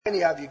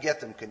Many of you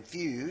get them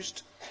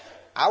confused.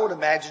 I would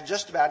imagine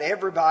just about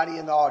everybody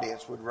in the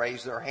audience would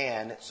raise their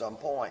hand at some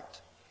point.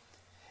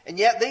 And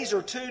yet these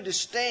are two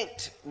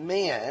distinct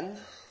men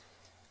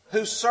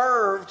who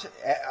served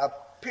a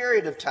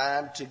period of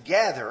time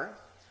together,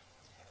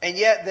 and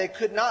yet they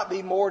could not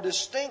be more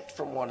distinct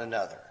from one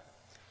another.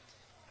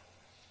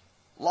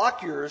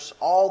 Lockyer's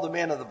All the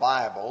Men of the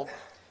Bible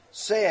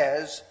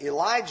says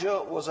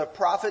Elijah was a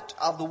prophet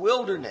of the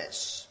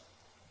wilderness.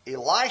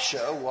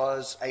 Elisha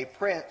was a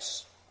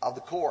prince of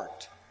the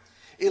court.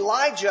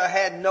 Elijah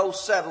had no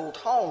settled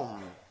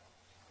home.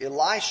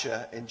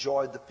 Elisha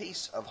enjoyed the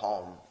peace of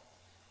home.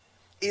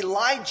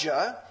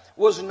 Elijah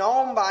was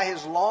known by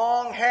his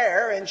long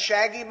hair and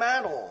shaggy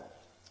mantle.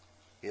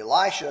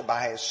 Elisha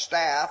by his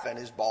staff and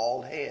his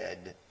bald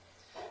head.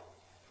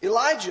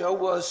 Elijah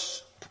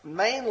was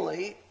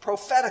mainly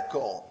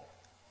prophetical.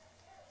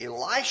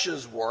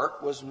 Elisha's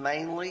work was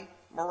mainly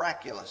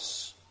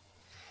miraculous.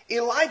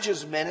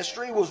 Elijah's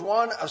ministry was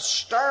one of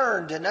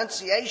stern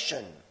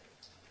denunciation.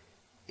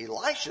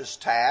 Elisha's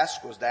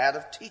task was that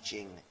of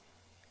teaching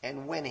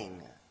and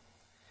winning.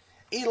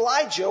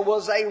 Elijah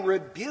was a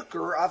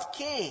rebuker of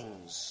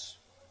kings.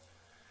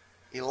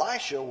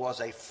 Elisha was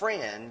a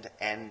friend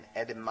and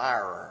an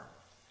admirer.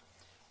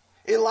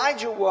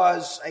 Elijah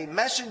was a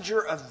messenger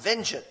of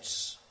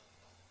vengeance.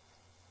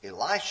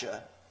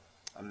 Elisha,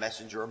 a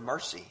messenger of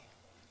mercy.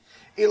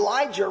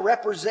 Elijah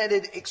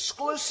represented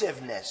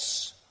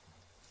exclusiveness.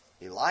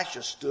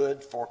 Elisha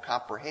stood for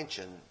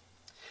comprehension.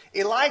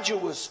 Elijah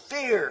was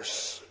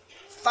fierce,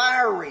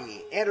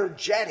 fiery,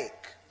 energetic.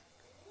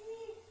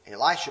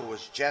 Elisha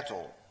was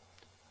gentle,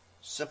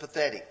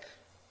 sympathetic,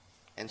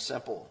 and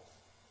simple.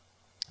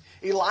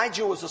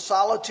 Elijah was a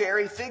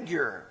solitary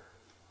figure.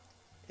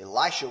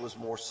 Elisha was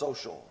more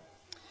social.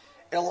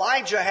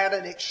 Elijah had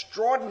an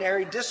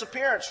extraordinary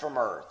disappearance from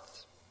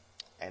earth,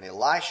 and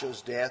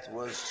Elisha's death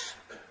was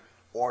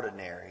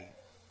ordinary.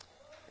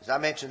 As I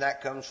mentioned,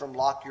 that comes from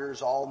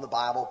Lockyer's All in the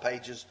Bible,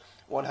 pages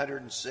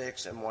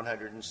 106 and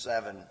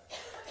 107.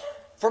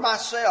 For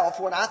myself,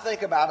 when I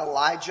think about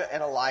Elijah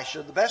and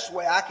Elisha, the best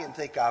way I can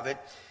think of it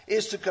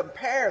is to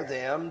compare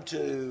them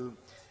to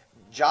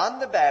John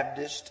the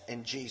Baptist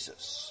and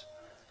Jesus.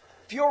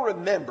 If you'll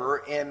remember,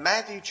 in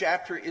Matthew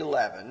chapter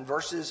 11,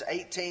 verses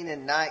 18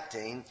 and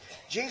 19,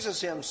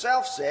 Jesus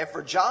himself said,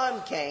 "For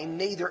John came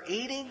neither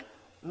eating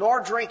nor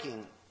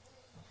drinking,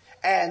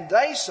 and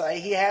they say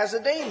he has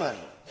a demon.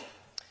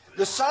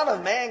 The Son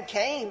of Man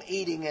came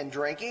eating and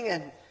drinking,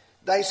 and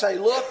they say,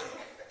 look,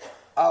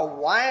 a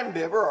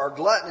winebibber or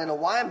glutton and a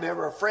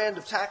winebibber, a friend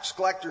of tax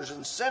collectors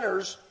and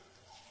sinners.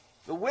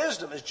 The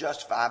wisdom is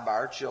justified by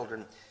our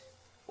children."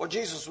 What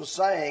Jesus was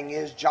saying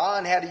is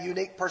John had a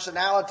unique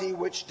personality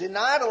which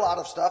denied a lot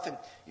of stuff, and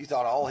you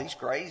thought, oh, he's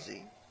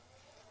crazy.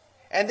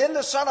 And then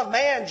the Son of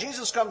Man,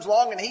 Jesus, comes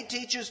along and he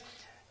teaches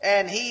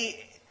and he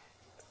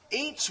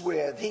eats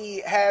with,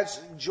 he has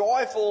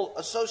joyful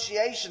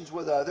associations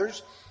with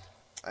others.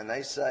 And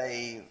they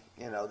say,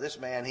 this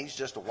man, he's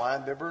just a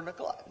winebibber and a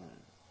glutton.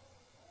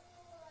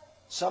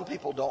 Some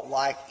people don't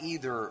like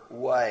either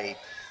way.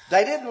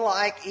 They didn't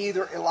like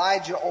either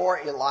Elijah or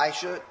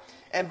Elisha.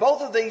 And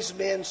both of these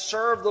men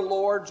served the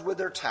Lord with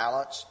their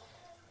talents.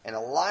 And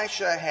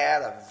Elisha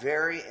had a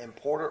very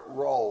important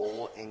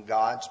role in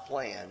God's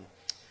plan.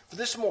 For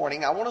this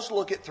morning, I want us to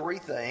look at three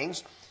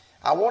things.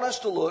 I want us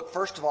to look,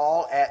 first of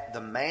all, at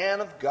the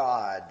man of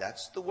God.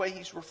 That's the way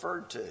he's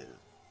referred to.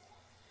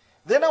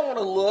 Then I want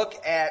to look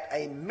at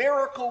a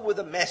miracle with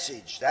a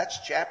message. That's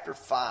chapter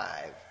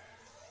 5.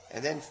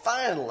 And then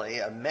finally,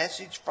 a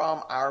message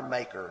from our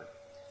Maker.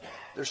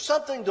 There's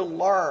something to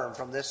learn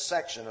from this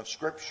section of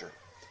Scripture.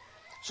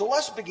 So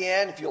let's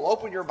begin. If you'll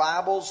open your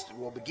Bibles,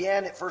 we'll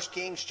begin at 1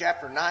 Kings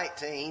chapter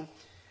 19.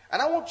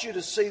 And I want you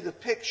to see the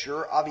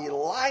picture of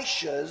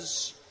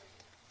Elisha's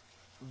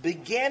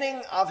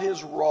beginning of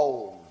his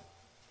role.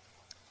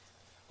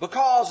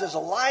 Because as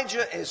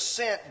Elijah is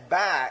sent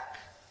back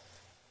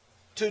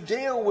to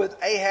deal with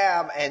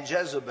Ahab and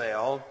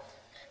Jezebel,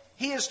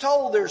 he is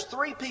told there's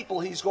three people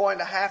he's going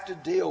to have to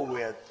deal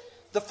with.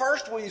 The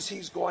first was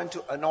he's going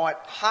to anoint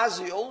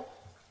Hazael,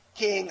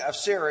 king of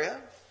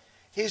Syria.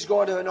 He's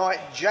going to anoint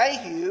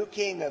Jehu,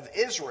 king of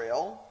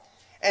Israel.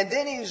 And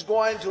then he's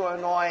going to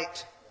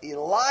anoint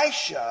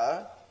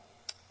Elisha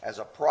as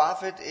a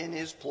prophet in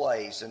his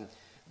place. And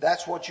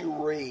that's what you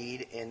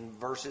read in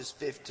verses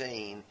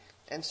 15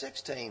 and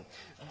 16.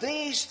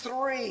 These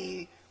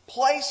three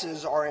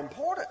places are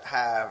important,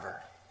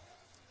 however.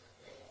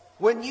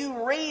 When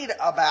you read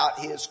about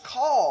his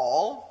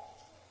call,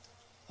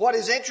 what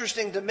is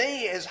interesting to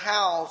me is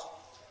how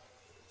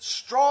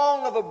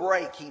strong of a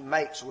break he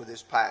makes with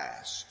his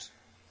past.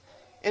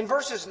 In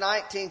verses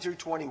 19 through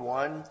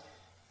 21,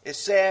 it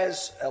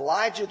says,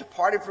 Elijah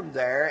departed from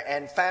there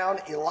and found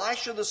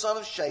Elisha the son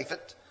of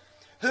Shaphat,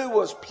 who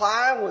was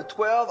plowing with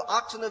 12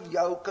 oxen of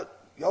yoke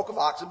of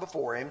oxen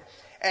before him,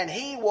 and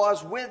he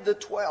was with the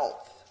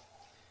 12th.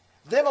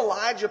 Then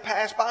Elijah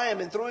passed by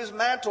him and threw his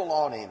mantle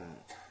on him.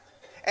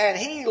 And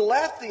he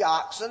left the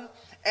oxen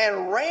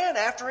and ran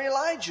after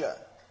Elijah.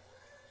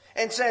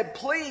 and said,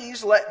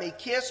 "Please let me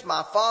kiss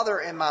my father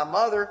and my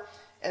mother,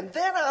 and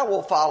then I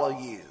will follow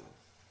you."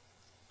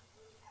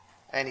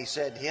 And he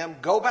said to him,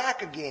 "Go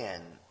back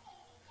again,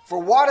 for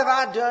what have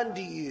I done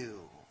to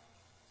you?"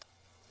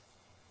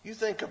 You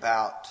think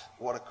about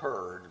what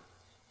occurred.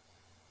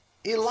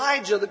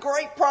 Elijah, the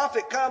great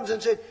prophet, comes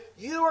and said,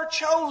 "You are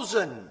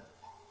chosen."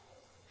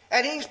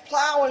 And he's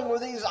plowing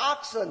with these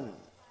oxen.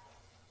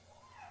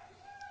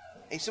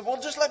 He said,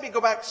 "Well, just let me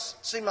go back to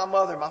see my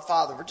mother and my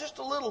father for just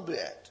a little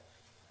bit.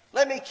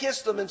 Let me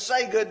kiss them and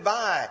say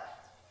goodbye."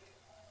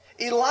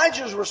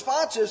 Elijah's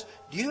response is,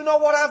 "Do you know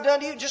what I've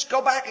done to you? Just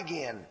go back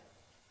again."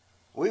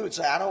 We would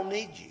say, "I don't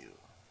need you."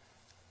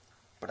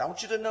 But I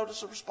want you to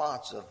notice the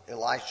response of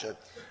Elisha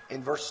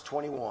in verse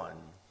 21.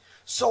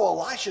 So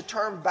Elisha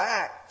turned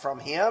back from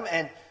him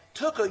and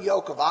took a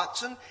yoke of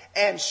oxen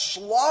and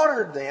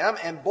slaughtered them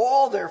and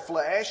boiled their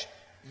flesh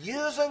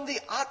using the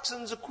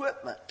oxen's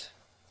equipment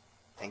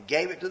and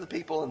gave it to the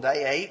people, and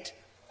they ate.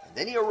 And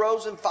then he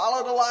arose and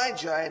followed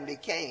Elijah and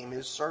became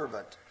his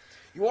servant.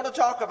 You want to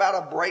talk about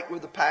a break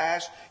with the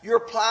past? You're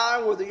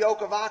plowing with a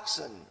yoke of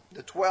oxen,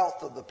 the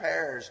 12th of the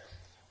pairs.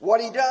 What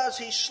he does,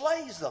 he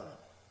slays them.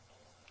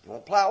 You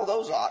won't plow with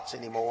those ox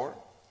anymore.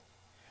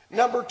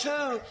 Number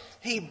 2,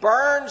 he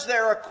burns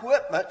their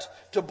equipment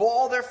to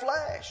boil their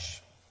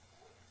flesh.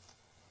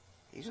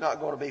 He's not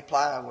going to be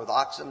plowing with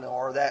oxen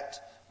or that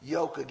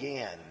yoke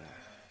again,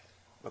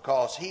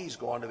 because he's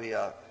going to be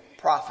a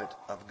prophet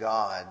of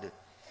God.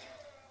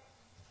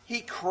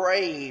 He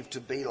craved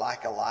to be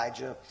like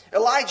Elijah.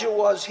 Elijah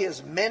was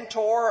his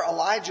mentor.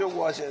 Elijah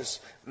was his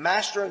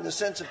master in the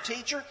sense of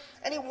teacher,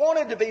 and he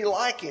wanted to be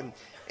like him.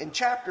 In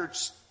chapter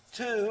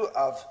 2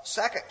 of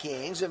 2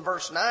 Kings, in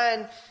verse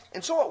 9,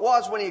 "And so it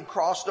was when he had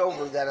crossed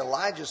over that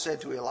Elijah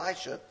said to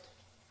Elisha,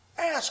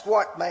 'Ask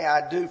what may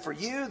I do for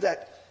you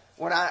that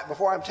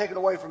before I'm taken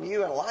away from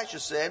you?' And Elisha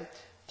said,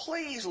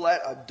 'Please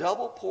let a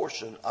double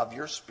portion of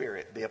your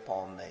spirit be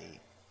upon me.'"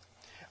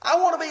 I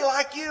want to be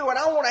like you, and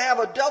I want to have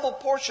a double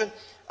portion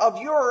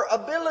of your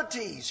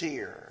abilities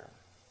here.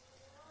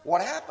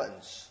 What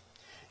happens?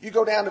 You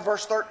go down to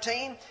verse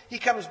 13. He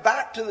comes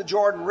back to the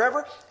Jordan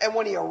River, and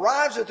when he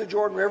arrives at the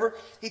Jordan River,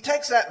 he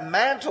takes that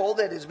mantle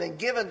that has been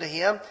given to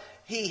him.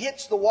 He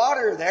hits the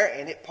water there,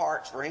 and it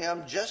parts for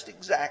him just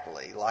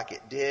exactly like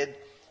it did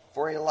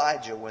for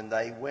Elijah when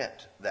they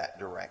went that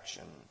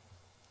direction.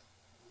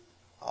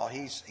 Oh,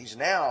 he's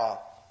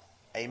now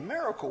a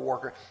miracle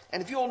worker.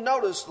 And if you'll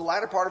notice the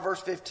latter part of verse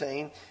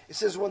 15, it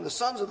says, "When the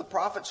sons of the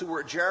prophets who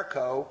were at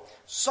Jericho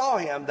saw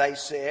him, they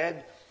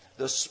said,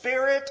 'The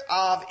spirit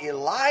of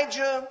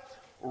Elijah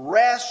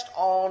rest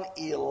on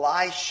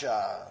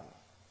Elisha.'"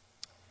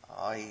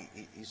 Oh,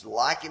 he's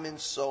like him in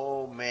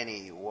so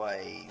many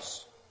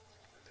ways.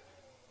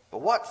 But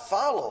what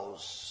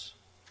follows,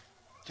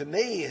 to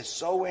me, is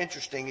so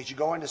interesting as you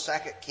go into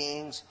 2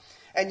 Kings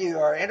and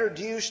you are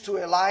introduced to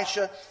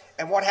Elisha,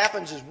 and what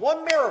happens is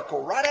one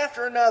miracle right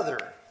after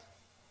another.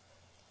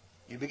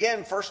 You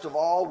begin, first of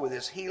all, with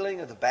his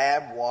healing of the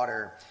bad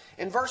water.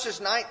 In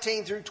verses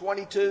 19 through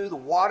 22, the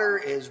water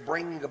is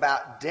bringing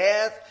about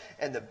death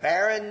and the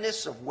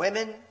barrenness of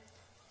women.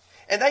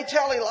 And they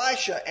tell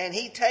Elisha, and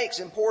he takes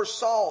and pours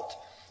salt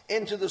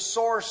into the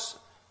source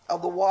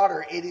of the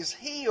water. It is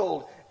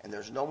healed, and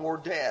there's no more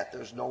death.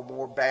 There's no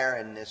more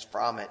barrenness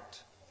from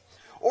it.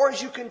 Or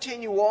as you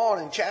continue on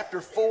in chapter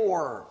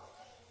 4,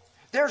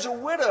 there's a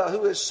widow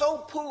who is so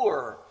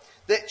poor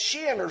that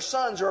she and her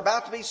sons are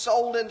about to be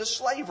sold into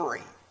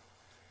slavery.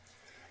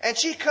 And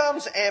she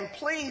comes and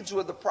pleads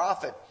with the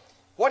prophet.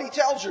 What he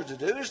tells her to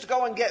do is to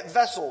go and get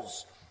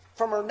vessels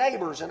from her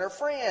neighbors and her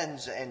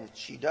friends, and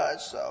she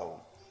does so.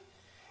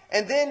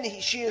 And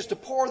then she is to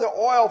pour the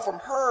oil from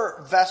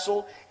her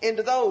vessel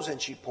into those,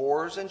 and she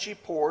pours and she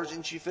pours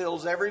and she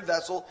fills every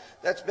vessel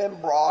that's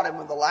been brought. And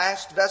when the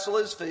last vessel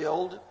is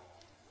filled,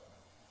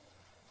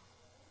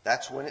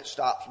 that's when it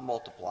stops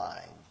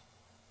multiplying.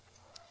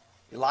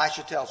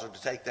 Elisha tells her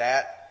to take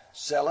that,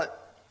 sell it,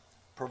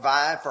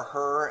 provide for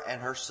her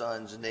and her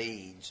son's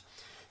needs.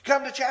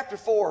 Come to chapter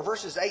 4,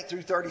 verses 8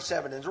 through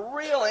 37. It's a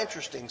real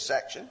interesting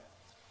section.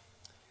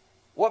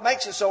 What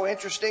makes it so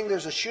interesting,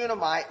 there's a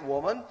Shunammite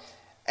woman,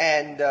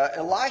 and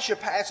Elisha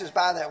passes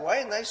by that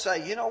way, and they say,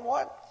 "You know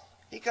what?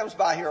 He comes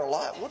by here a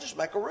lot. We'll just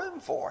make a room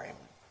for him."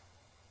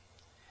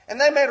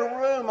 And they made a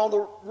room on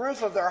the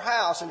roof of their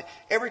house, and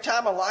every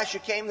time Elisha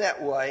came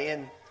that way,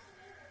 and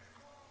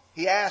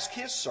he asked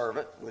his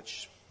servant,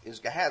 which is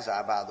Gehazi,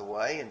 by the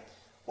way, and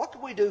what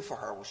can we do for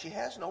her? Well, she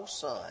has no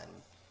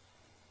son.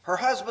 Her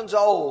husband's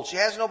old. She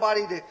has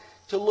nobody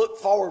to look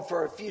forward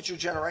for a future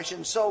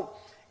generation. So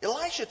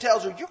Elisha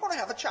tells her, "You're going to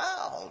have a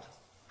child."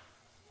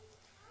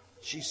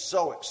 She's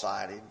so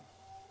excited.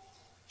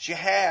 She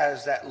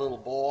has that little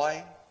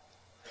boy.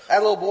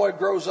 That little boy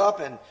grows up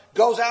and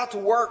goes out to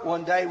work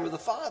one day with the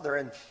father.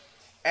 And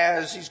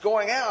as he's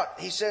going out,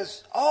 he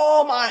says,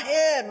 "Oh, my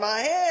head, my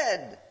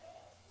head."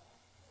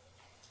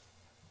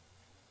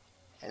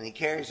 And he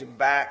carries him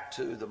back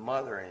to the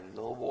mother, and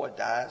the little boy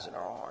dies in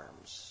her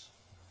arms.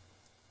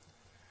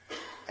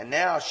 And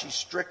now she's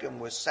stricken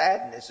with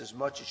sadness as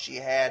much as she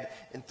had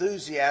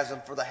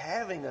enthusiasm for the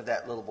having of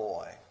that little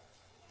boy.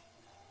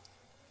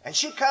 And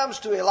she comes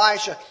to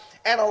Elisha,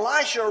 and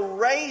Elisha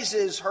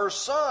raises her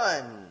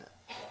son.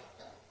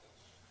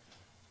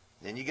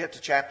 Then you get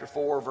to chapter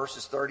 4,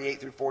 verses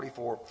 38 through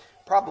 44.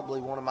 Probably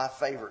one of my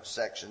favorite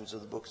sections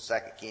of the book of 2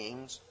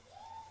 Kings.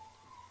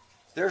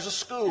 There's a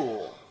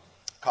school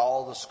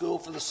called the School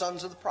for the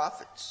Sons of the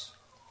Prophets.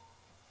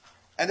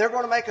 And they're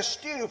going to make a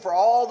stew for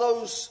all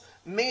those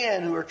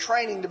men who are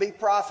training to be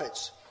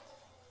prophets.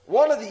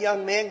 One of the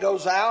young men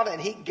goes out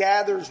and he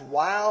gathers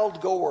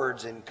wild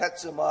gourds and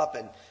cuts them up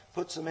and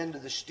puts them into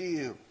the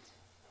stew.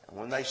 And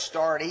when they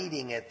start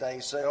eating it, they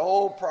say,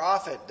 "Oh,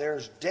 prophet,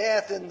 there's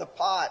death in the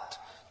pot,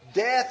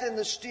 death in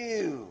the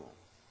stew."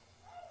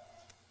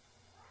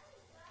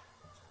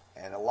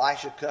 And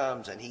Elisha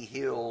comes and he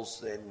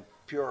heals and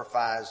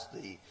purifies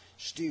the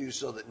stew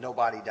so that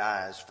nobody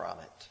dies from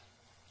it.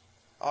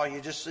 Oh,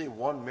 you just see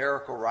one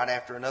miracle right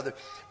after another.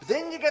 But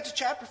then you get to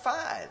chapter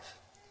 5.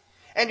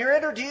 And you're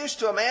introduced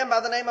to a man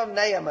by the name of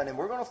Naaman. And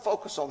we're going to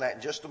focus on that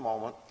in just a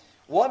moment.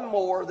 One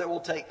more that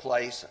will take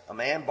place. A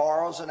man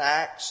borrows an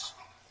axe.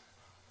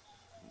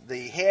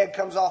 The head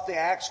comes off the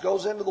axe,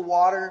 goes into the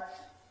water.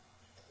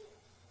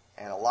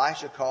 And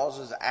Elisha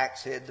causes the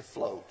axe head to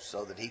float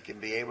so that he can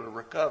be able to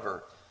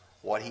recover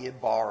what he had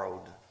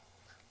borrowed.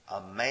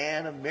 A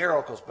man of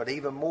miracles. But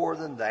even more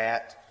than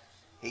that,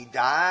 he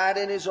died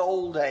in his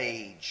old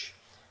age.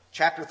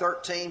 Chapter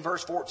 13,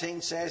 verse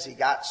 14 says he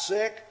got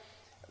sick,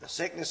 the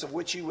sickness of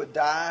which he would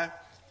die.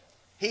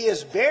 He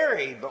is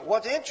buried, but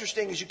what's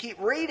interesting is you keep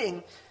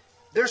reading,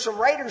 there's some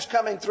raiders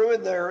coming through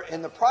and they're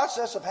in the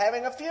process of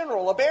having a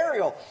funeral, a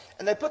burial.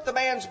 And they put the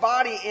man's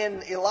body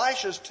in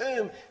Elisha's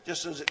tomb.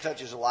 Just as it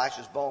touches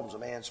Elisha's bones, the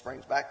man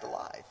springs back to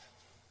life.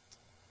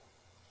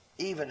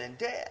 Even in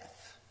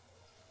death.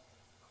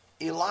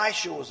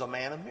 Elisha was a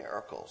man of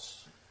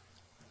miracles.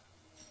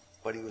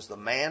 But he was the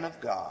man of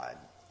God.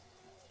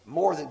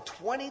 More than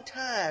 20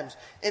 times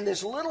in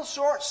this little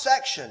short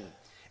section,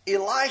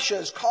 Elisha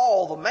is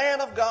called the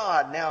man of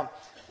God. Now,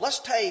 let's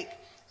take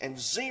and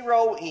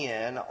zero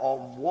in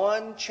on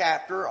one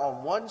chapter,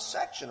 on one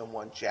section of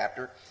one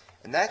chapter,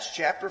 and that's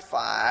chapter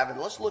 5. And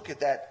let's look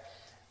at that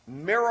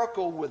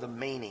miracle with a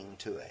meaning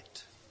to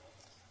it.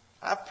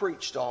 I've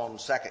preached on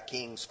 2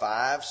 Kings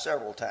 5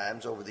 several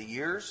times over the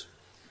years.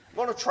 I'm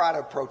going to try to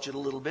approach it a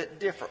little bit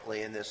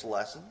differently in this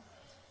lesson.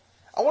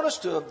 I want us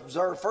to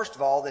observe, first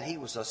of all, that he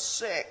was a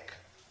sick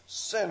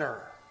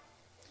sinner.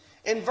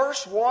 In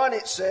verse 1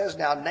 it says,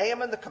 "Now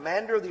Naaman, the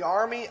commander of the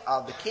army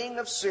of the king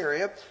of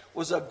Syria,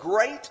 was a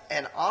great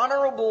and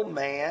honorable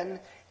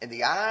man in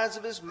the eyes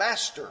of his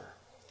master.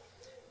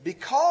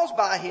 Because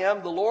by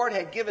him the Lord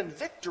had given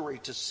victory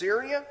to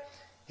Syria,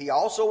 he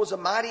also was a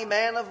mighty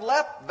man of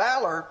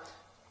valor,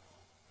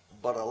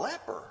 but a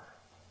leper."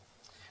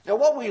 Now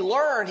what we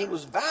learn, he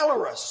was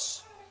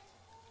valorous,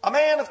 a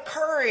man of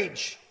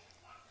courage.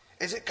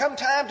 As it come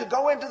time to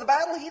go into the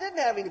battle, he didn't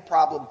have any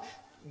problem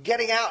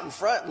getting out in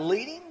front and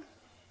leading.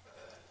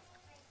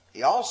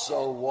 He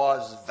also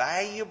was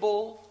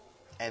valuable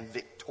and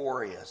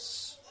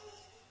victorious.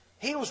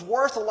 He was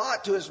worth a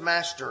lot to his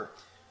master.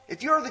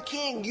 If you're the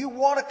king, you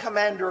want a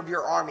commander of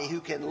your army who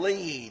can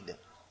lead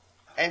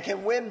and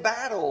can win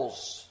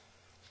battles.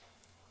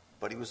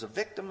 But he was a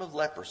victim of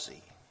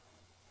leprosy.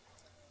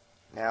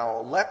 Now,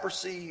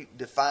 leprosy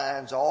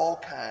defines all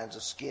kinds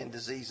of skin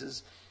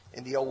diseases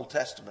in the Old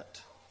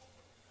Testament.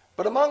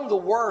 But among the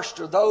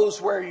worst are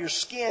those where your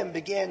skin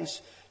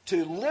begins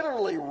to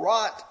literally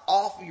rot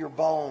off your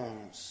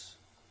bones.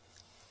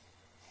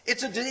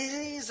 It's a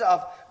disease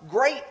of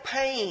great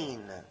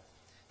pain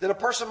that a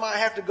person might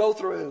have to go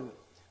through.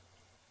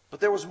 But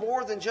there was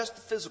more than just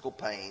the physical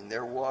pain.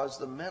 There was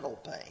the mental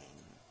pain.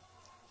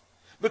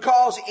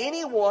 Because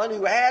anyone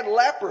who had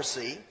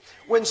leprosy,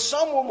 when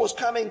someone was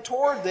coming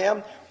toward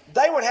them,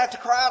 they would have to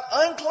cry out,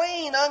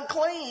 "Unclean,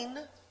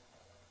 unclean.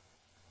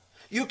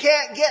 You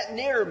can't get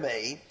near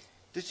me."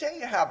 To tell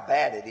you how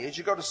bad it is,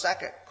 you go to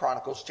 2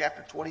 Chronicles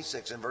chapter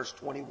 26 and verse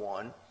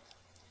 21,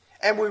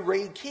 and we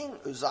read King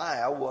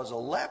Uzziah was a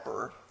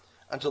leper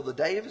until the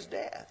day of his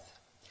death.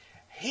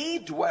 He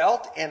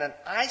dwelt in an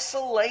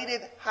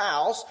isolated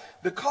house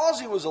because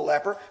he was a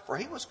leper, for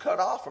he was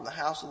cut off from the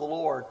house of the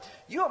Lord.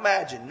 You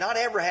imagine not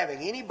ever having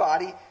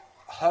anybody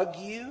hug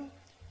you,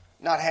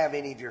 not have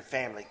any of your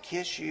family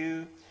kiss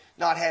you,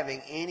 not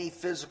having any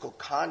physical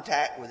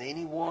contact with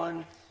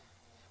anyone,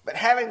 but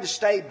having to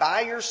stay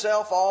by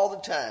yourself all the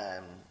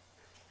time.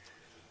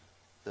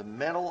 The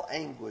mental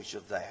anguish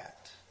of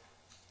that.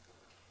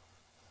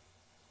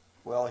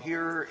 Well,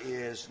 here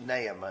is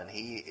Naaman.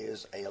 He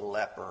is a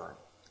leper.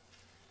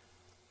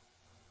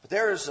 But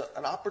there is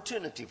an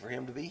opportunity for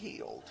him to be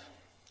healed.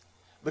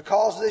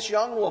 Because this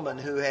young woman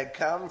who had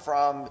come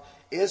from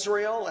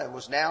Israel and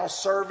was now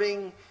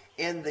serving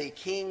in the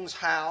king's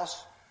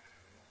house,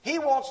 he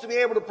wants to be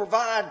able to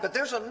provide, but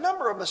there's a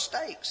number of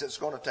mistakes that's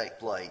going to take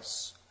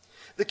place.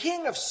 The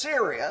king of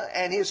Syria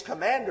and his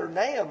commander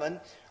Naaman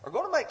are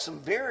going to make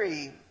some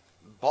very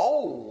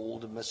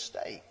bold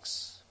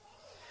mistakes.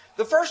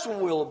 The first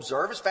one we'll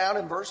observe is found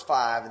in verse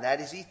 5, and that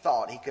is he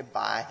thought he could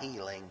buy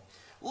healing.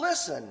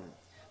 Listen,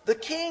 the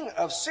king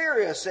of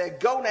Syria said,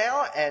 "Go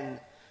now, and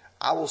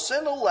I will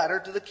send a letter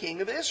to the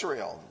king of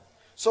Israel."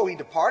 So he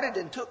departed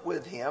and took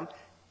with him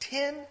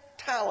 10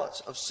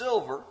 talents of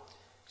silver,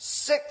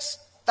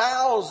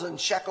 6,000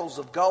 shekels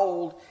of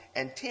gold,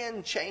 and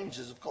 10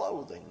 changes of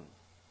clothing.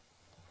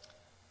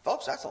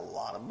 Folks, that's a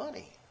lot of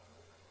money.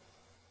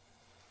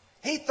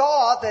 He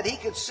thought that he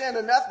could send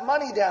enough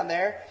money down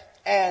there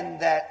and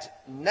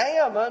that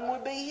Naaman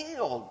would be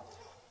healed.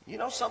 You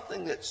know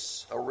something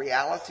that's a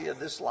reality of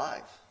this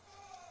life?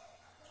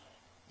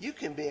 You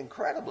can be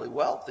incredibly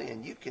wealthy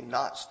and you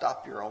cannot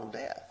stop your own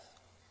death.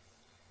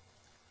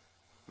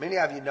 Many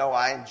of you know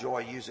I enjoy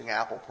using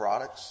Apple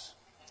products.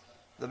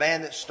 The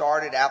man that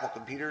started Apple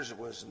Computers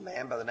was a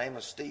man by the name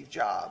of Steve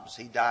Jobs.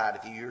 He died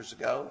a few years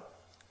ago.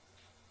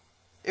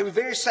 It was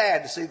very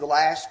sad to see the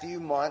last few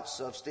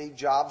months of Steve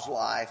Jobs'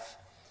 life.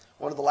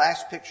 One of the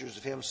last pictures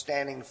of him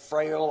standing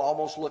frail,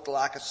 almost looked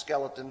like a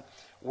skeleton,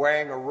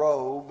 wearing a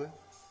robe.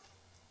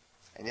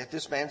 And yet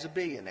this man's a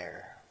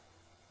billionaire.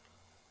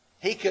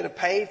 He could have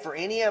paid for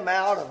any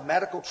amount of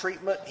medical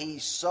treatment he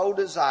so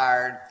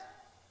desired,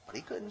 but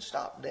he couldn't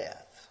stop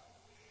death.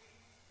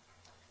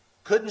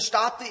 Couldn't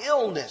stop the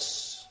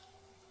illness.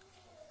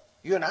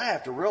 You and I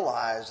have to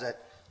realize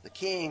that the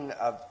king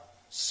of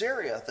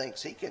Syria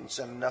thinks he can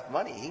send enough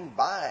money, he can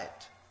buy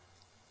it.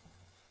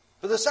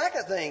 But the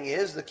second thing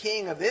is the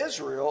king of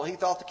Israel, he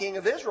thought the king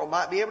of Israel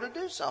might be able to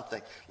do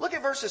something. Look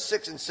at verses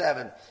 6 and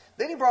 7.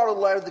 Then he brought a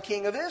letter to the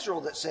king of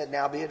Israel that said,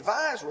 "Now be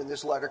advised when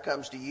this letter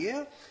comes to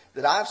you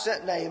that I've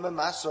sent Naaman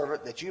my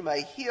servant that you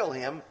may heal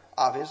him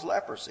of his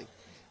leprosy."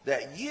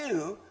 That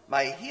you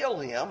may heal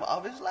him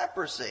of his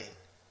leprosy.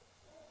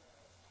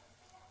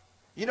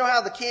 You know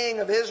how the king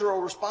of Israel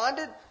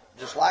responded?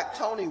 Just like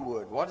Tony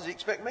would. What does he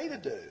expect me to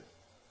do?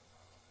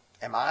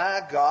 Am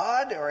I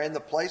God or in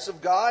the place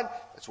of God?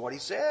 That's what he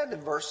said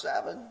in verse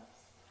 7.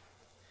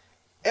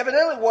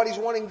 Evidently what he's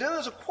wanting to do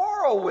is a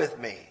quarrel with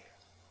me.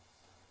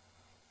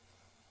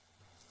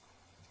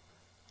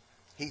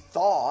 He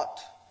thought,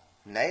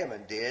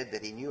 Naaman did,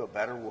 that he knew a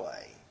better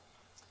way.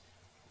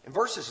 In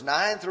verses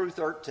 9 through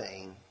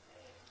 13,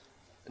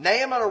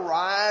 Naaman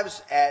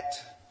arrives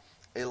at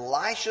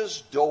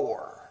Elisha's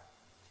door.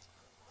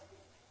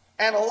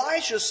 And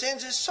Elisha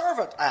sends his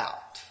servant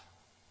out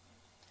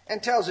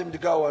and tells him to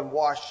go and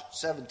wash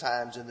 7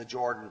 times in the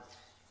Jordan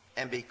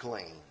and be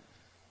clean.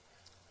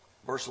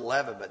 Verse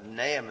 11, but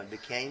Naaman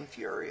became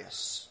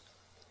furious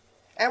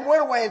and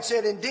went away and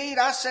said, "Indeed,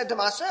 I said to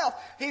myself,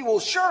 he will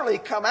surely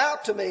come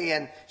out to me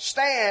and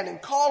stand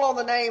and call on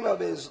the name of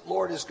his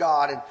Lord his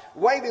God and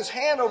wave his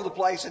hand over the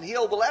place and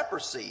heal the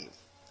leprosy."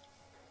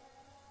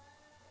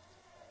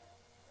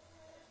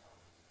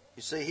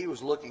 You see, he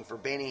was looking for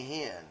Benny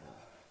Hinn,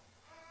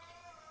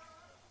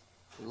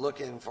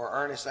 looking for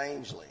Ernest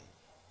Angley,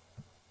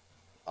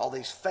 all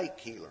these fake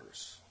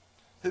healers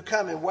who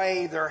come and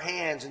wave their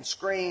hands and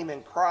scream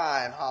and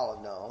cry and holler.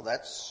 No,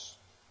 that's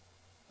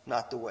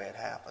not the way it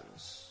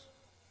happens.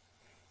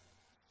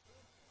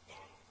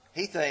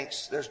 He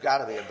thinks there's got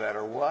to be a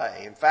better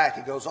way. In fact,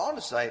 he goes on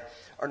to say,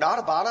 "Are not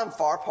Abana and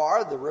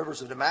Pharpar, the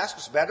rivers of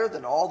Damascus, better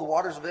than all the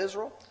waters of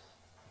Israel?"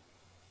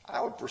 I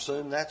would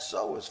presume that's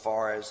so as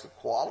far as the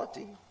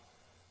quality.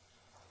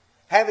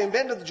 Having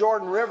been to the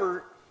Jordan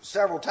River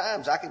several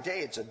times, I can tell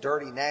you it's a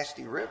dirty,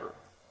 nasty river.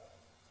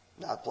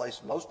 Not a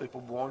place most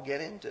people want to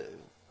get into.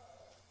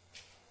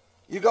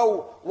 You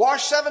go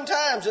wash 7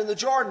 times in the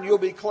Jordan, you'll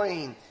be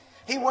clean.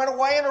 He went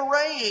away in a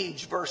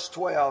rage, verse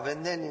 12.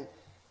 And then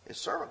his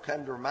servant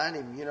came to remind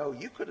him,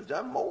 you could have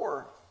done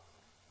more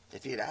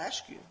if he had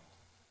asked you.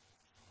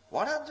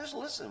 Why not just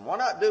listen? Why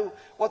not do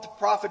what the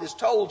prophet has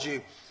told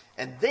you?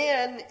 And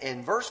then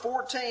in verse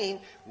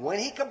 14, when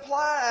he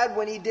complied,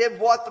 when he did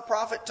what the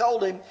prophet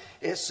told him,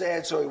 it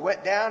said, so he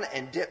went down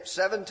and dipped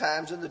 7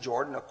 times in the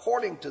Jordan,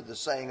 according to the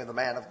saying of the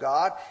man of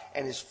God,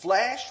 and his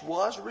flesh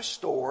was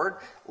restored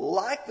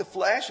like the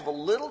flesh of a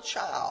little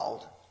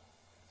child,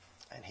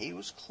 and he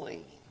was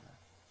clean.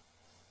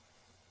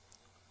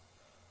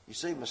 You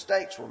see,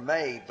 mistakes were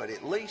made, but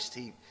at least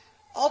he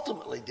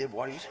ultimately did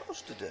what he was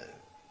supposed to do.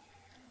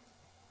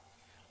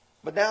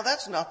 But now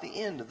that's not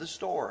the end of the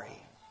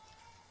story.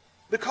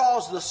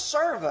 Because the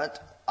servant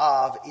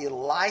of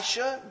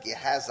Elisha,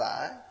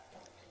 Gehazi,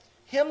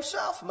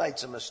 himself made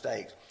some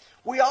mistakes.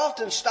 We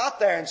often stop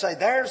there and say,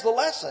 there's the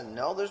lesson.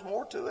 No, there's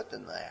more to it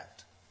than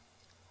that.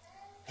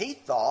 He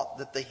thought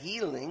that the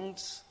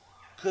healings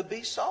could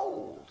be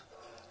sold.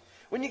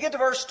 When you get to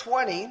verse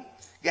 20,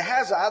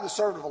 Gehazi, the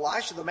servant of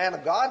Elisha, the man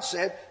of God,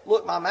 said,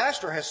 look, my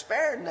master has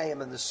spared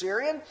Naaman the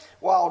Syrian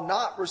while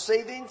not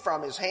receiving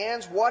from his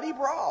hands what he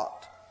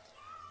brought.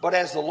 But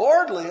as the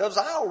Lord lives,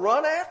 I'll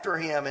run after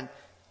him and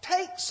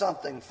take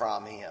something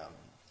from him.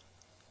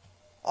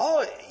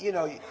 Oh,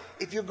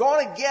 if you're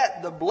going to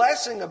get the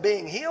blessing of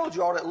being healed,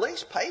 you ought to at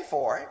least pay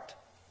for it.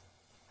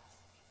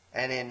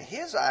 And in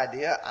his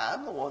idea,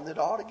 I'm the one that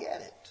ought to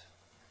get it.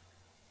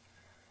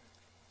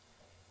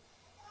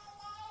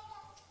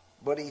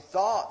 But he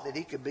thought that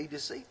he could be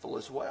deceitful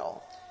as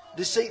well.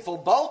 deceitful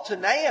both to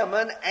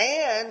Naaman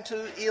and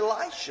to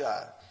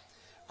Elisha.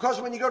 Because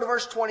when you go to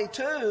verse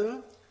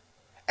 22,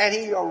 and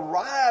he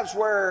arrives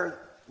where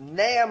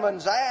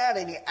Naaman's at,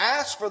 and he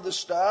asks for the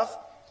stuff,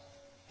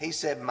 he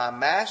said, my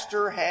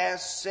master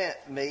has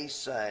sent me,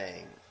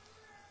 saying.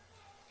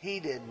 He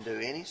didn't do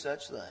any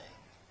such thing.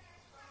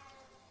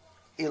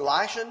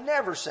 Elisha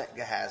never sent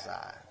Gehazi.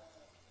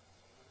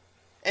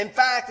 In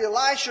fact,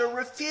 Elisha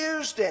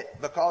refused it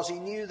because he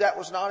knew that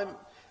was not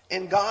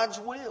in God's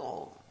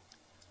will.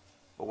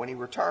 But when he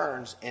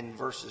returns in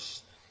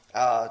verses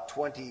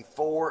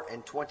 24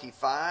 and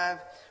 25,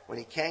 when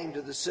he came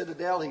to the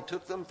citadel, he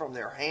took them from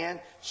their hand,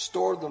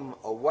 stored them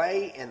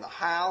away in the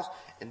house,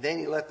 and then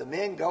he let the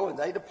men go, and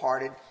they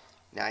departed.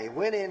 Now he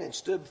went in and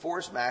stood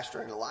before his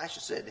master, and Elisha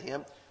said to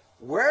him,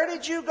 where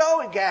did you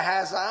go,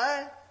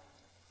 Gehazi?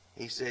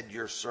 He said,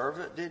 your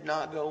servant did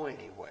not go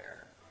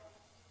anywhere.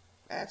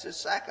 That's his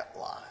second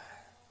lie.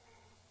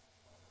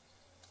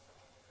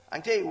 I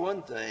can tell you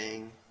one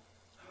thing,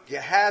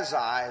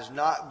 Gehazi is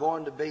not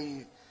going to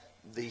be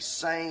the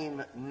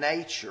same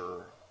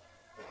nature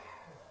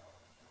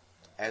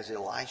as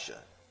Elisha.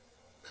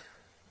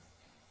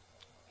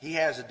 He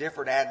has a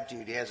different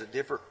attitude. He has a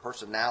different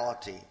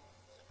personality.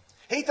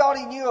 He thought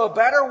he knew a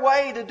better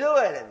way to do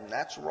it, and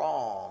that's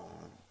wrong.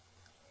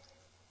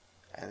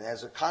 And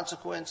as a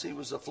consequence, he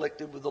was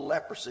afflicted with the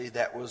leprosy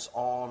that was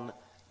on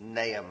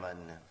Naaman.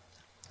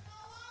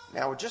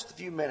 Now, with just a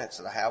few minutes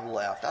that I have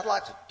left, I'd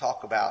like to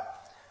talk about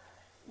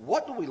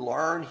what do we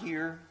learn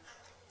here?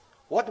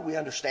 What do we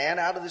understand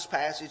out of this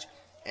passage?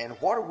 And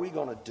what are we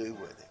going to do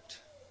with it?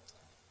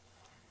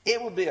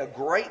 It would be a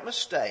great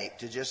mistake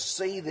to just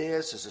see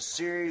this as a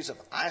series of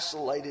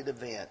isolated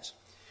events.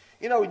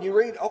 You know, when you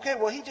read, okay,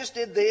 well, he just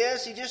did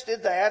this, he just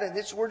did that, and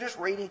we're just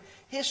reading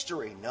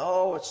history.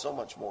 No, it's so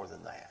much more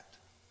than that.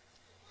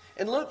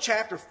 In Luke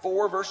chapter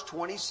 4, verse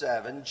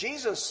 27,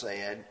 Jesus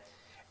said,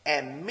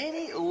 and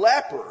many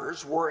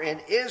lepers were in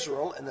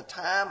Israel in the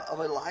time of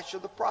Elisha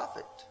the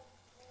prophet.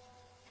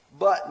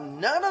 But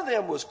none of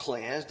them was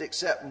cleansed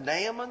except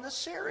Naaman the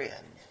Syrian.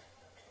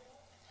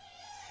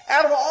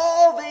 Out of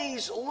all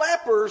these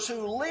lepers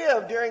who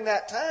lived during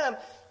that time,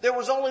 there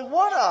was only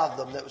one of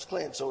them that was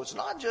cleansed. So it's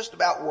not just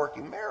about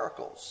working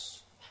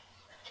miracles.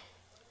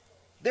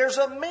 There's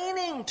a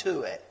meaning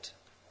to it.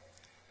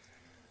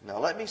 Now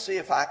let me see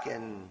if I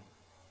can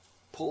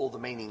pull the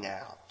meaning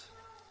out.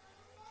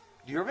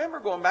 Do you remember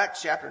going back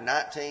to chapter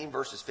 19,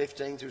 verses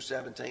 15 through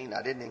 17?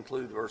 I didn't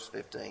include verse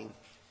 15.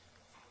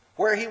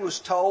 Where he was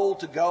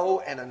told to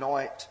go and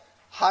anoint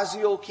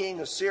Hazael,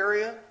 king of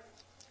Syria,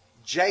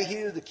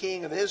 Jehu, the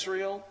king of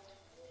Israel,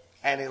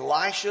 and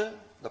Elisha,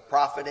 the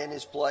prophet, in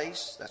his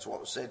place. That's what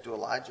was said to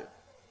Elijah.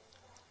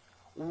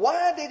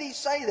 Why did he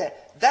say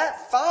that?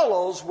 That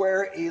follows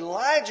where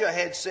Elijah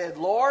had said,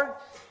 Lord,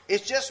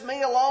 it's just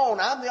me alone.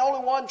 I'm the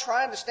only one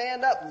trying to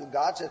stand up. And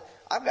God said,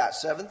 I've got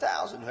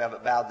 7,000 who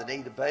haven't bowed the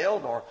knee to Baal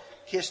nor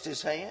kissed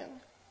his hand.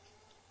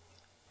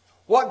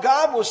 What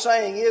God was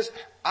saying is,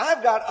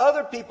 I've got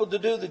other people to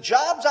do the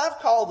jobs I've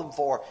called them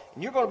for,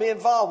 and you're going to be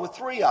involved with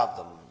 3 of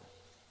them.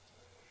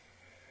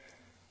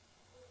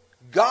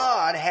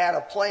 God had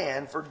a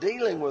plan for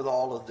dealing with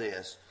all of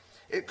this.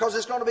 Because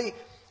it's going to be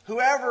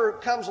whoever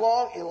comes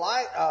along,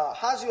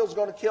 Hazael's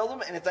going to kill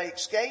them, and if they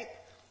escape,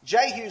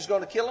 Jehu's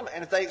going to kill them,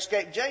 and if they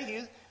escape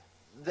Jehu,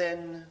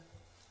 then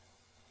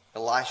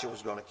Elisha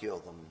was going to kill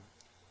them.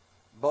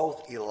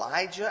 Both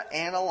Elijah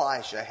and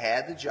Elisha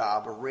had the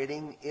job of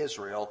ridding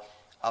Israel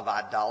of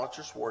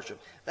idolatrous worship.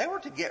 They were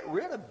to get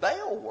rid of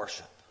Baal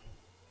worship.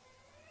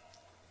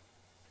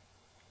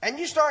 And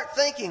you start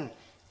thinking,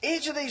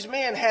 each of these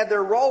men had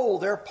their role,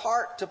 their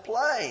part to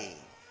play.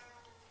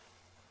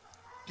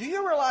 Do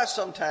you realize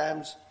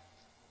sometimes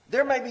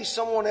there may be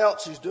someone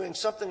else who's doing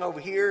something over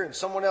here and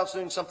someone else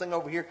doing something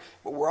over here,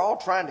 but we're all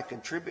trying to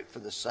contribute for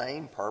the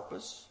same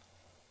purpose?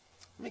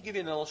 Let me give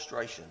you an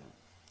illustration.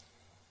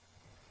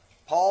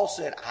 Paul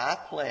said, I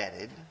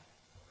planted,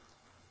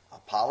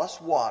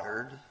 Apollos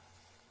watered,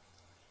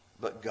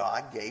 but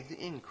God gave the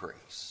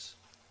increase.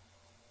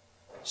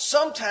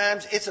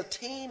 Sometimes it's a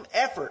team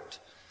effort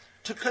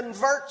to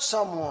convert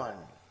someone.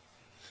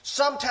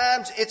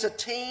 Sometimes it's a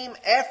team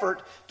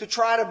effort to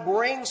try to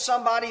bring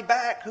somebody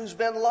back who's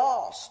been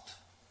lost.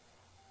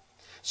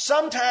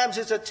 Sometimes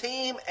it's a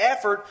team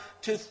effort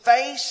to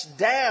face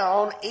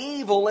down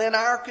evil in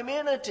our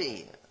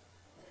community.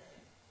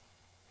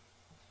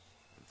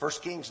 1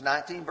 Kings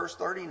 19, verse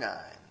 39.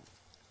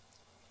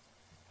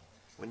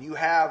 When you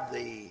have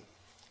the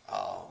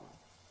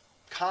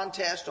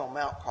contest on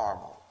Mount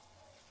Carmel,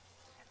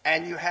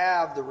 and you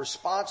have the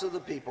response of the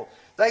people.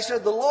 They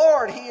said, the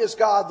Lord, He is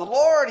God. The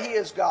Lord, He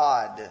is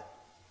God.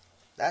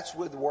 That's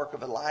with the work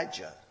of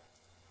Elijah.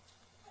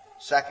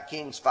 2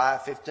 Kings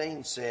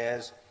 5:15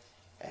 says,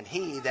 and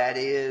he, that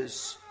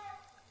is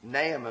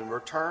Naaman,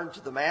 returned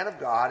to the man of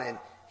God, and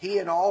he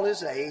and all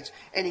his aides.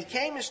 And he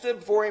came and stood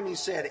before him. He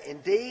said,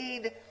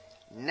 indeed,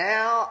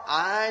 now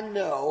I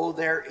know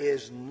there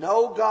is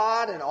no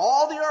God in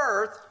all the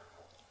earth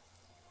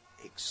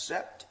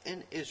except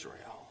in Israel.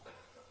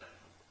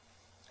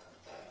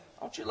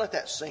 I want you to let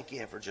that sink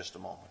in for just a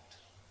moment.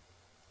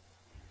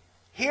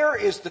 Here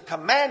is the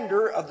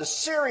commander of the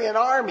Syrian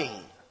army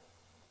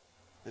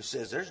who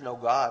says there's no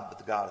God but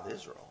the God of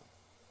Israel.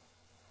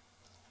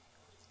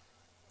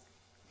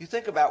 You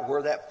think about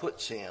where that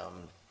puts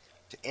him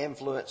to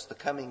influence the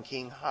coming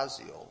King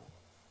Hazael.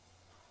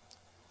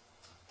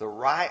 The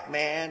right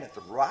man at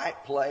the right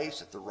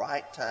place at the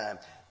right time.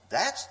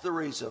 That's the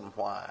reason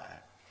why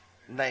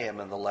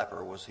Naaman the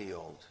leper was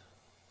healed.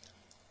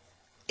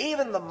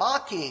 Even the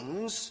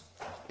mockings,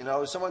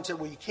 someone said,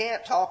 well, you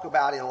can't talk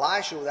about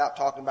Elisha without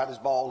talking about his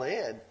bald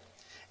head.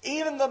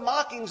 Even the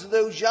mockings of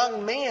those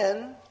young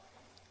men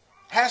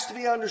has to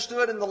be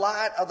understood in the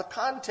light of the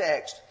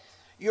context.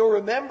 You'll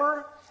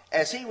remember,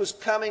 as he was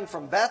coming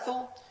from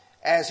Bethel,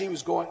 as he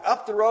was going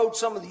up the road,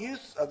 some of the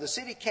youth of the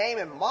city came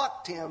and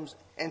mocked him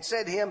and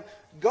said to him,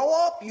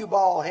 "Go up, you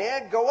bald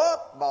head, go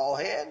up,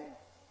 bald head."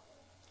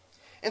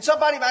 And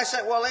somebody might say,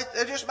 well,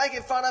 they're just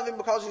making fun of him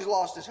because he's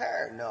lost his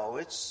hair. No,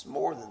 it's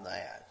more than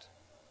that.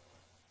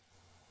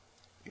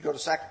 You go to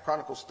 2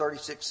 Chronicles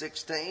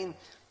 36:16,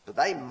 but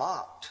they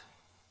mocked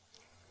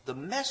the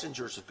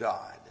messengers of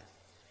God,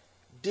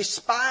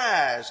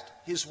 despised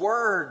his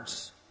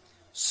words,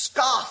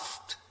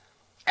 scoffed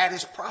at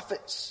his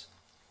prophets,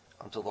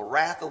 until the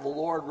wrath of the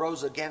Lord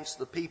rose against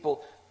the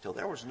people, till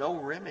there was no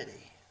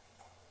remedy.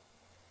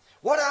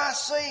 What do I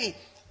see?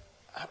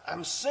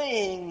 I'm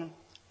seeing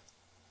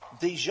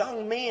these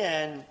young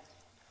men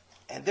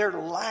and their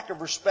lack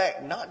of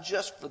respect, not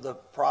just for the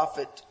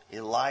prophet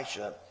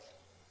Elisha,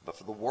 but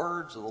for the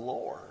words of the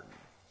Lord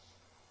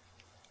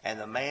and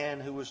the man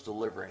who was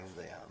delivering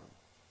them.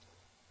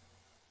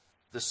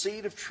 The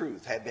seed of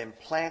truth had been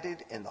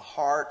planted in the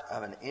heart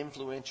of an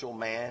influential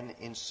man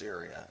in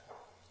Syria.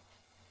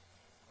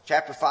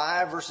 Chapter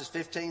 5, verses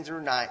 15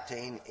 through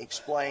 19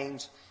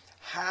 explains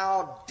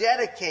how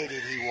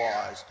dedicated he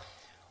was.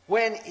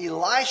 When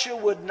Elisha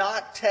would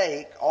not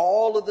take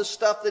all of the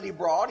stuff that he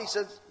brought, he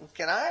said,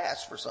 "Can I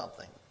ask for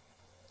something?"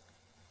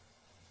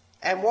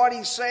 And what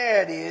he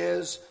said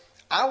is,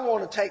 "I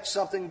want to take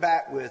something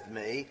back with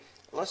me."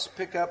 Let's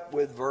pick up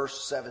with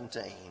verse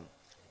 17.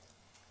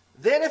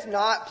 "Then if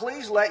not,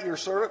 please let your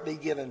servant be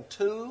given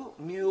 2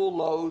 mule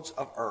loads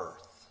of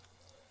earth.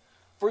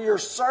 For your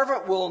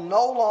servant will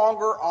no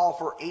longer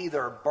offer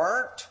either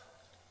burnt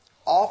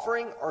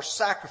offering or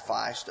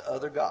sacrifice to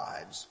other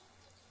gods,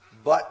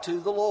 but to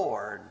the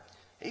Lord."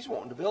 He's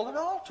wanting to build an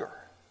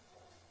altar.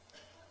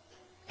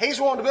 He's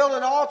wanting to build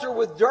an altar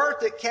with dirt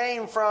that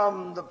came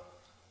from the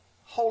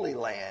Holy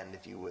Land,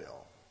 if you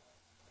will.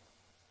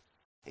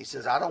 He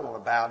says, I don't want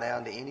to bow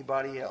down to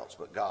anybody else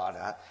but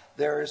God.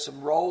 There is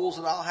some roles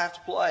that I'll have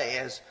to play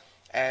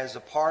as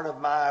a part of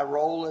my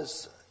role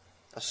as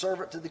a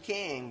servant to the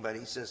king. But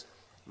he says,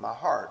 my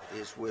heart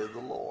is with the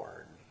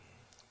Lord.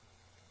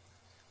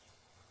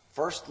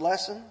 First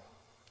lesson,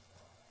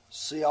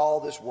 see all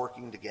this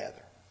working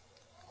together.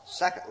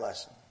 Second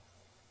lesson,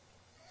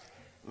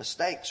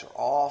 mistakes are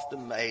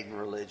often made in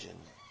religion.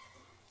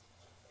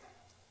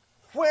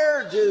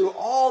 Where do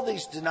all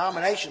these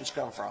denominations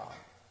come from?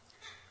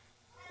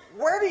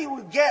 Where do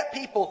you get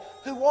people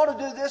who want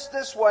to do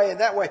this way and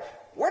that way?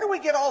 Where do we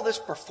get all this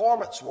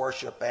performance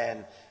worship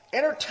and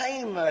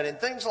entertainment and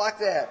things like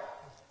that?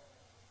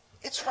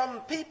 It's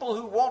from people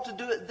who want to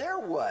do it their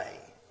way.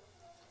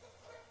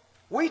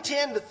 We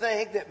tend to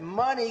think that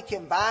money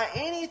can buy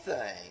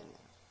anything.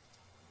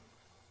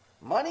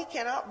 Money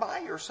cannot buy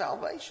your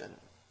salvation.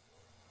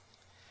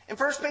 In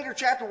 1 Peter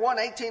chapter 1,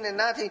 18 and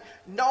 19,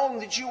 knowing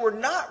that you were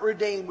not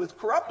redeemed with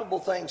corruptible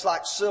things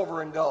like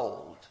silver and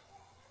gold.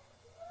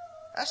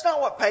 That's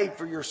not what paid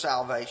for your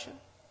salvation.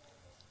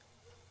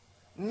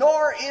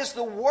 Nor is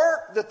the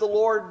work that the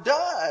Lord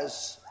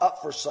does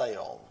up for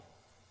sale.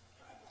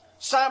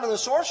 Simon the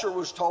sorcerer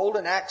was told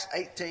in Acts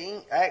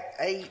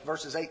 8,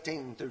 verses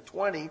 18 through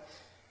 20,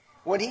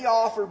 when he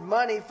offered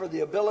money for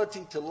the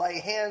ability to lay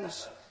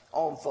hands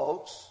on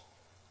folks,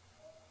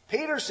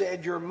 Peter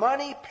said, your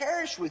money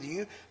perished with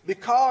you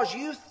because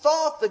you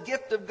thought the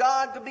gift of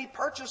God could be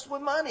purchased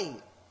with money.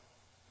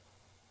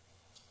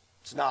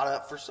 It's not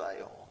up for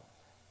sale.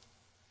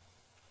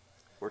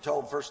 We're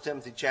told in 1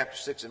 Timothy chapter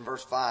 6 and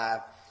verse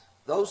 5,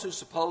 those who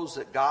suppose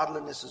that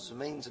godliness is a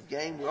means of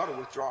gain, we ought to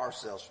withdraw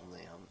ourselves from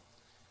them.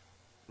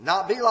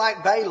 Not be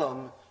like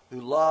Balaam, who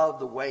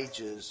loved the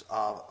wages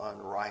of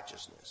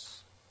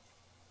unrighteousness.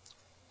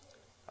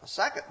 A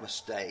second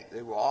mistake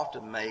they will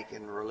often make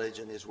in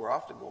religion is we're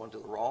often going to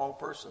the wrong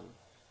person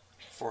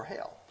for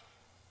help.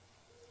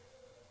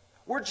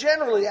 We're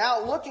generally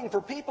out looking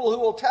for people who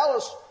will tell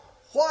us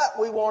what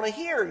we want to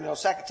hear.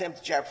 2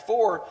 Timothy chapter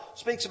 4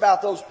 speaks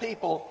about those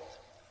people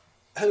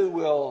who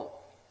will,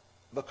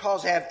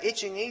 because have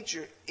itching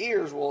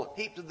ears, will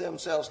heap to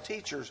themselves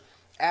teachers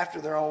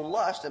after their own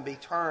lust and be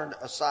turned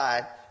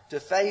aside to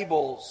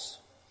fables.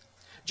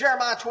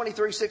 Jeremiah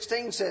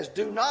 23:16 says,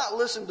 do not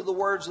listen to the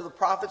words of the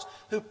prophets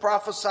who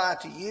prophesy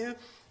to you.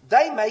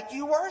 They make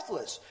you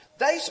worthless.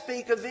 They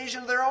speak a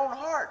vision of their own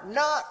heart,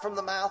 not from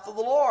the mouth of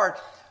the Lord.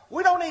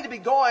 We don't need to be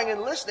going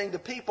and listening to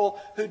people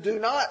who do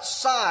not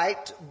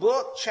cite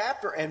book,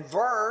 chapter, and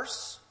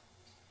verse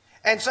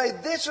and say,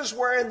 this is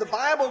where in the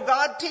Bible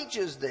God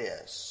teaches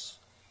this.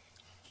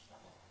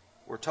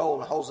 We're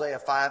told in Hosea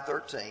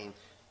 5:13,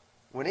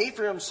 when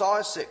Ephraim saw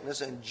his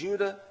sickness and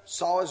Judah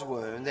saw his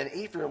wound, then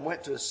Ephraim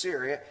went to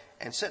Assyria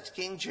and sent to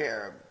King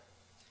Jeroboam.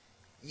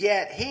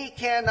 Yet he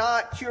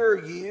cannot cure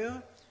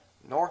you,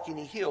 nor can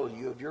he heal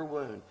you of your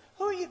wound.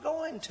 Who are you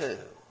going to?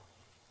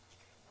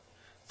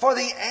 For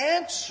the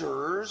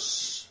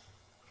answers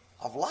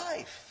of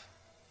life.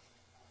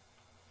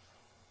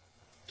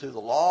 To the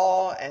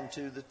law and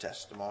to the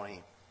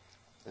testimony,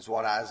 is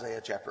what Isaiah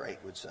chapter 8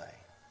 would say.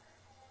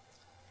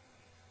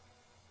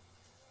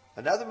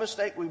 Another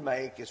mistake we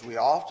make is we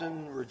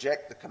often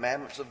reject the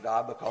commandments of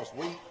God because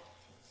we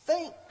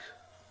think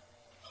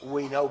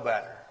we know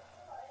better.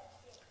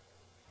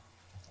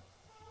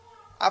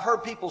 I've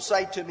heard people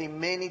say to me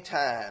many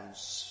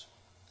times,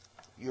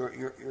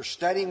 you're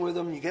studying with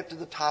them, you get to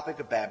the topic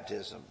of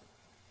baptism.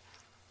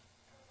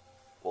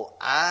 Well,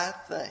 I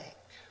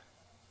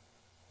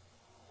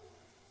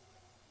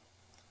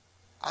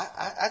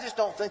just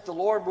don't think the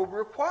Lord will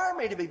require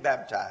me to be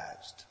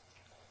baptized.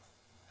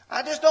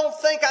 I just don't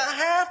think I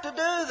have to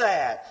do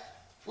that.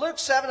 Luke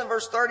 7 and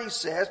verse 30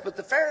 says, but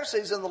the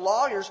Pharisees and the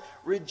lawyers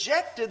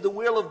rejected the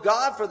will of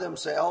God for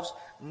themselves,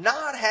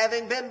 not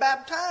having been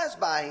baptized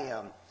by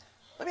him.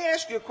 Let me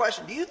ask you a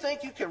question. Do you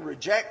think you can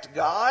reject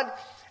God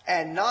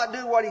and not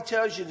do what he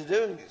tells you to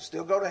do and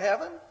still go to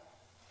heaven?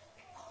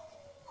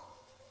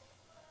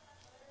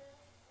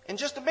 In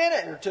just a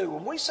minute or two,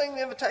 when we sing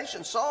the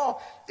invitation song,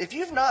 if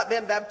you've not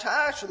been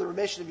baptized for the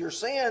remission of your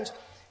sins,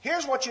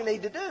 here's what you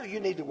need to do. You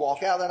need to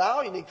walk out that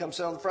aisle. You need to come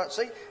sit on the front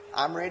seat.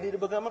 I'm ready to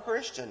become a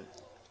Christian.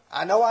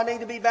 I know I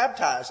need to be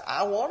baptized.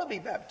 I want to be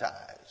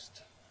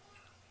baptized.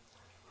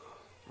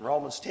 In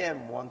Romans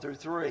 10, 1 through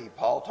 3,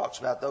 Paul talks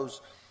about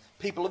those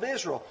people of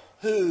Israel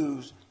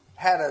who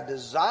had a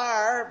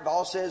desire.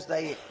 Paul says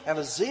they have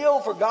a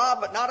zeal for God,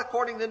 but not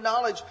according to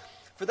knowledge.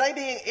 For they,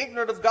 being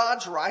ignorant of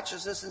God's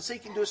righteousness and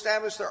seeking to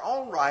establish their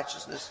own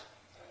righteousness,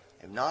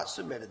 have not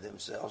submitted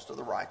themselves to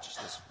the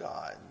righteousness of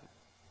God.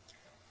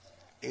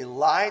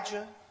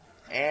 Elijah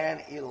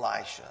and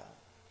Elisha,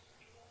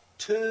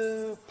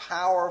 two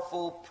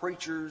powerful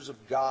preachers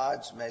of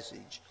God's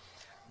message,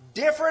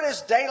 different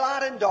as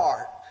daylight and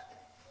dark,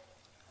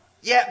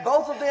 yet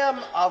both of them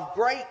of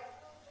great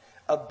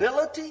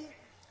ability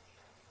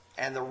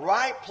and the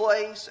right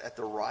place at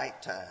the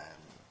right time.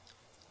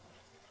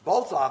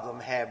 Both of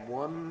them had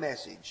one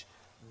message.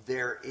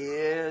 There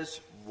is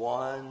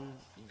one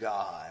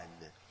God.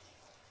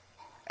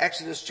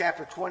 Exodus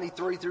chapter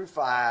 23 through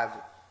 5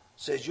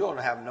 says, you'll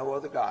have no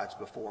other gods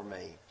before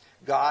me.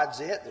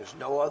 God's it. There's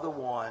no other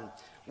one.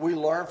 We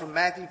learn from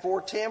Matthew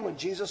 4:10 when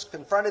Jesus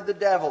confronted the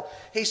devil.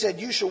 He said,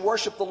 you shall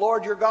worship the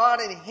Lord your God,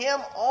 and him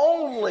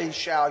only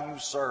shall you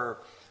serve.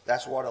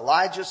 That's what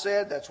Elijah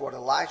said. That's what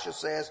Elisha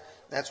says.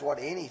 That's what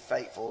any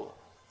faithful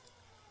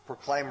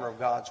proclaimer of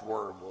God's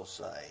word will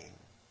say.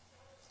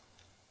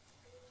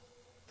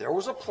 There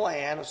was a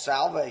plan of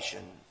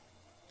salvation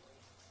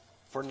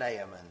for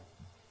Naaman.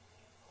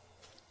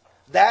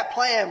 That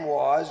plan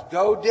was,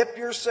 go dip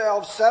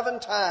yourselves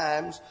 7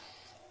 times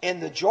in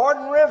the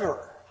Jordan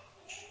River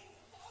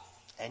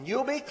and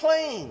you'll be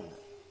clean.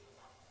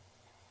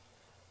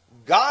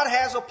 God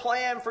has a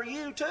plan for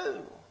you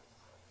too.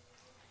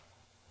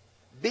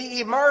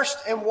 Be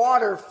immersed in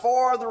water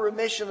for the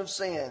remission of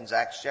sins.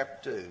 Acts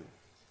chapter 2,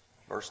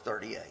 verse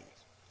 38.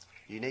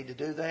 You need to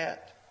do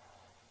that?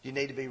 You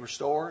need to be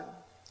restored?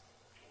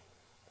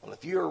 Well,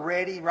 if you are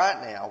ready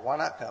right now, why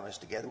not come as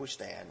together we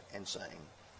stand and sing?